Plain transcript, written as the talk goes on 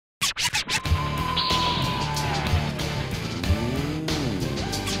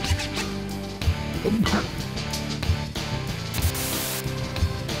Hey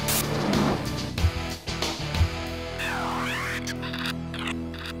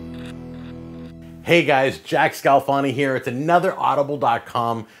guys, Jack Scalfani here. It's another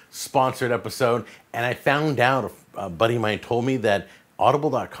Audible.com sponsored episode, and I found out, a buddy of mine told me that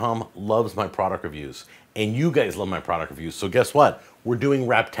Audible.com loves my product reviews, and you guys love my product reviews. So guess what? We're doing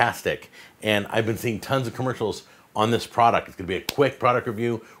Wraptastic, and I've been seeing tons of commercials on this product. It's gonna be a quick product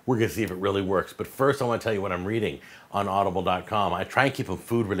review. We're gonna see if it really works. But first, I wanna tell you what I'm reading on Audible.com. I try and keep them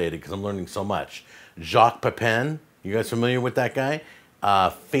food related because I'm learning so much. Jacques Pepin, you guys familiar with that guy?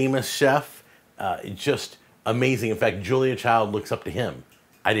 Famous chef. Just amazing. In fact, Julia Child looks up to him.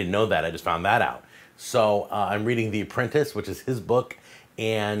 I didn't know that. I just found that out. So I'm reading The Apprentice, which is his book,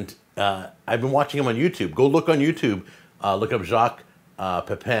 and I've been watching him on YouTube. Go look on YouTube. Look up Jacques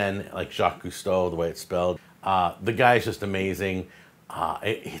Pepin, like Jacques Cousteau, the way it's spelled. The guy's just amazing.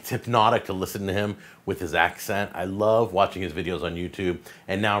 It's hypnotic to listen to him with his accent. I love watching his videos on YouTube,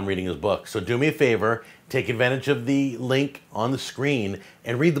 and now I'm reading his book. So do me a favor, take advantage of the link on the screen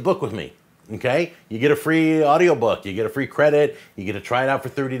and read the book with me. Okay, you get a free audiobook, you get a free credit, you get to try it out for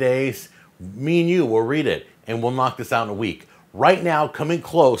 30 days. Me and you will read it, and we'll knock this out in a week. Right now, coming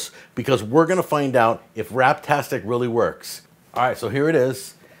close, because we're gonna find out if Wraptastic really works. All right, so here it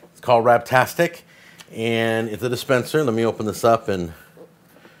is. It's called Wraptastic, and it's a dispenser. Let me open this up, and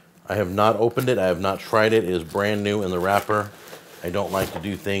I have not opened it. I have not tried it. It is brand new in the wrapper. I don't like to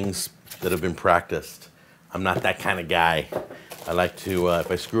do things that have been practiced. I'm not that kind of guy. I like to,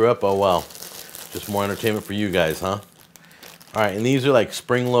 if I screw up, oh well. Just more entertainment for you guys, huh? All right, and these are like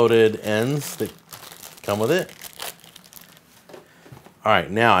spring-loaded ends that come with it. All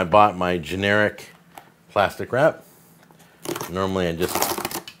right, now I bought my generic plastic wrap. Normally I just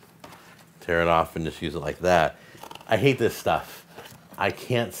tear it off and just use it like that. I hate this stuff. I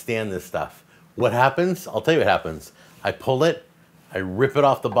can't stand this stuff. What happens? I'll tell you what happens. I pull it, I rip it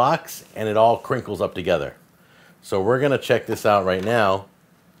off the box, and it all crinkles up together. So we're gonna check this out right now,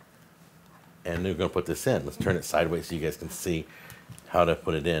 and we're gonna put this in. Let's turn it sideways so you guys can see how to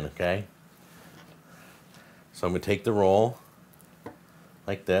put it in, okay? So I'm gonna take the roll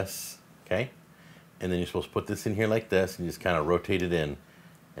like this, okay? And then you're supposed to put this in here like this, and you just kind of rotate it in,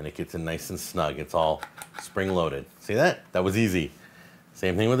 and it gets in nice and snug. It's all spring-loaded. See that? That was easy.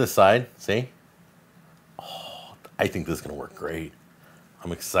 Same thing with this side, see? Oh, I think this is gonna work great.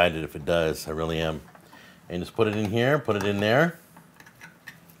 I'm excited if it does, I really am. And just put it in here, put it in there.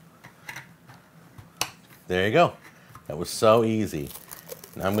 There you go. That was so easy.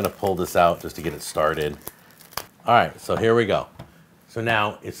 Now I'm gonna pull this out just to get it started. All right, so here we go. So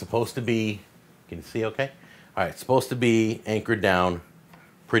now it's supposed to be, can you see okay? All right, it's supposed to be anchored down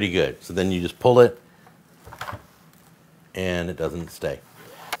pretty good. So then you just pull it and it doesn't stay.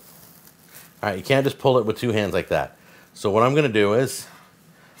 All right, you can't just pull it with two hands like that. So what I'm gonna do is,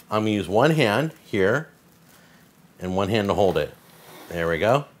 I'm gonna use one hand here and one hand to hold it. There we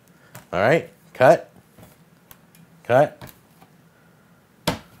go. All right, cut, cut.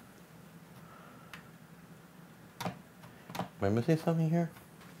 Am I missing something here?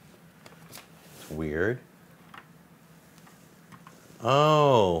 It's weird.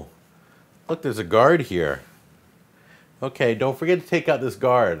 Oh, look, there's a guard here. Okay, don't forget to take out this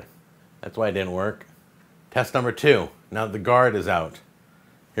guard. That's why it didn't work. Test number 2. Now the guard is out.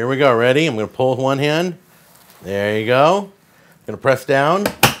 Here we go, ready? I'm gonna pull with one hand. There you go. I'm gonna press down,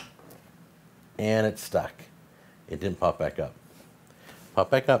 and it's stuck. It didn't pop back up. Pop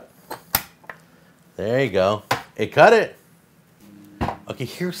back up. There you go. It cut it. Okay,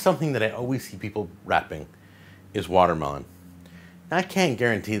 here's something that I always see people wrapping, is watermelon. Now, I can't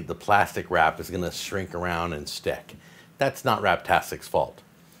guarantee that the plastic wrap is gonna shrink around and stick. That's not Wraptastic's fault,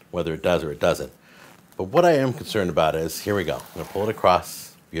 whether it does or it doesn't. But what I am concerned about is, here we go. I'm gonna pull it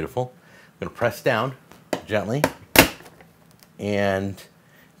across, beautiful. I'm gonna press down gently, and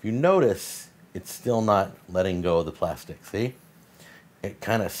if you notice, it's still not letting go of the plastic, see? It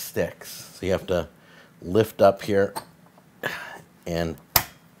kind of sticks, so you have to lift up here and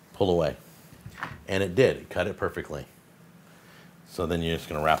pull away. And it did, it cut it perfectly. So then you're just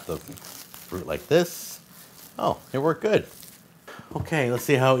gonna wrap the fruit like this. Oh, it worked good. Okay, let's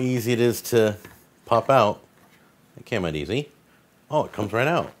see how easy it is to pop out. It came out easy. Oh, it comes right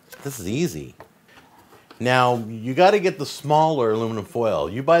out. This is easy. Now, you got to get the smaller aluminum foil.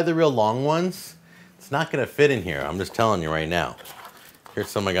 You buy the real long ones, it's not going to fit in here. I'm just telling you right now. Here's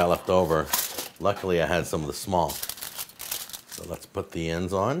some I got left over. Luckily, I had some of the small. So let's put the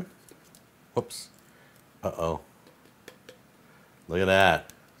ends on. Whoops. Uh-oh. Look at that.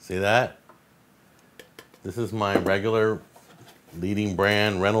 See that? This is my regular leading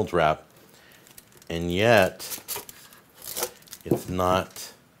brand Reynolds wrap. and yet it's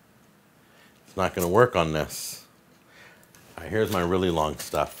not going to work on this. All right, here's my really long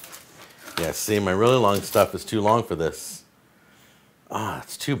stuff. Yeah, see, my really long stuff is too long for this. Ah,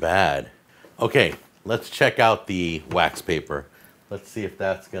 it's too bad. Okay, let's check out the wax paper. Let's see if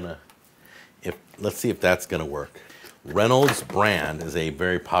that's gonna work. Reynolds brand is a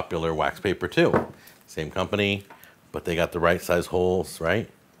very popular wax paper too. Same company, but they got the right size holes, right?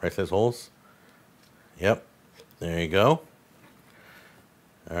 Right size holes. Yep. There you go.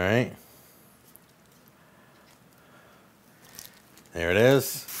 All right. There it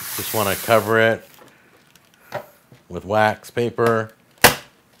is. Just want to cover it with wax paper.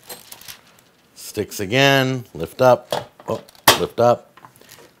 Sticks again. Lift up. Oh, lift up.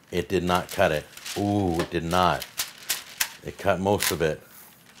 It did not cut it. Ooh, it did not. It cut most of it.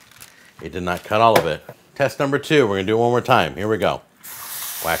 It did not cut all of it. Test number 2. We're going to do it one more time. Here we go.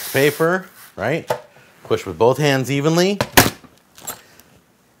 Wax paper, right? Push with both hands evenly.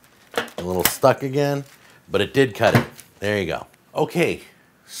 A little stuck again, but it did cut it. There you go. Okay,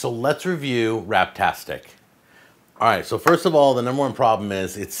 so let's review Wraptastic. All right, so first of all, the number one problem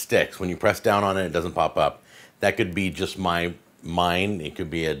is it sticks. When you press down on it, it doesn't pop up. That could be just mine. It could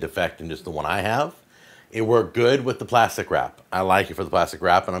be a defect in just the one I have. It worked good with the plastic wrap. I like it for the plastic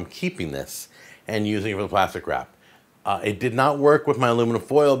wrap, and I'm keeping this and using it for the plastic wrap. It did not work with my aluminum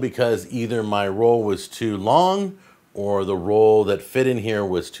foil because either my roll was too long or the roll that fit in here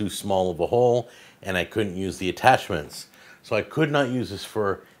was too small of a hole, and I couldn't use the attachments. So I could not use this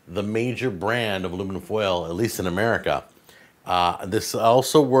for the major brand of aluminum foil, at least in America. This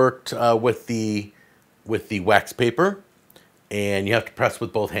also worked with the wax paper, and you have to press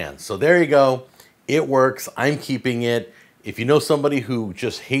with both hands. So there you go. It works. I'm keeping it. If you know somebody who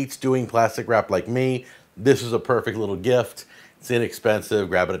just hates doing plastic wrap like me, this is a perfect little gift. It's inexpensive.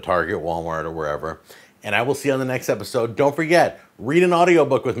 Grab it at Target, Walmart, or wherever. And I will see you on the next episode. Don't forget, read an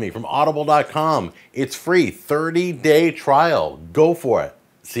audiobook with me from audible.com. It's free, 30-day trial. Go for it.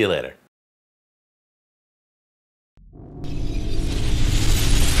 See you later.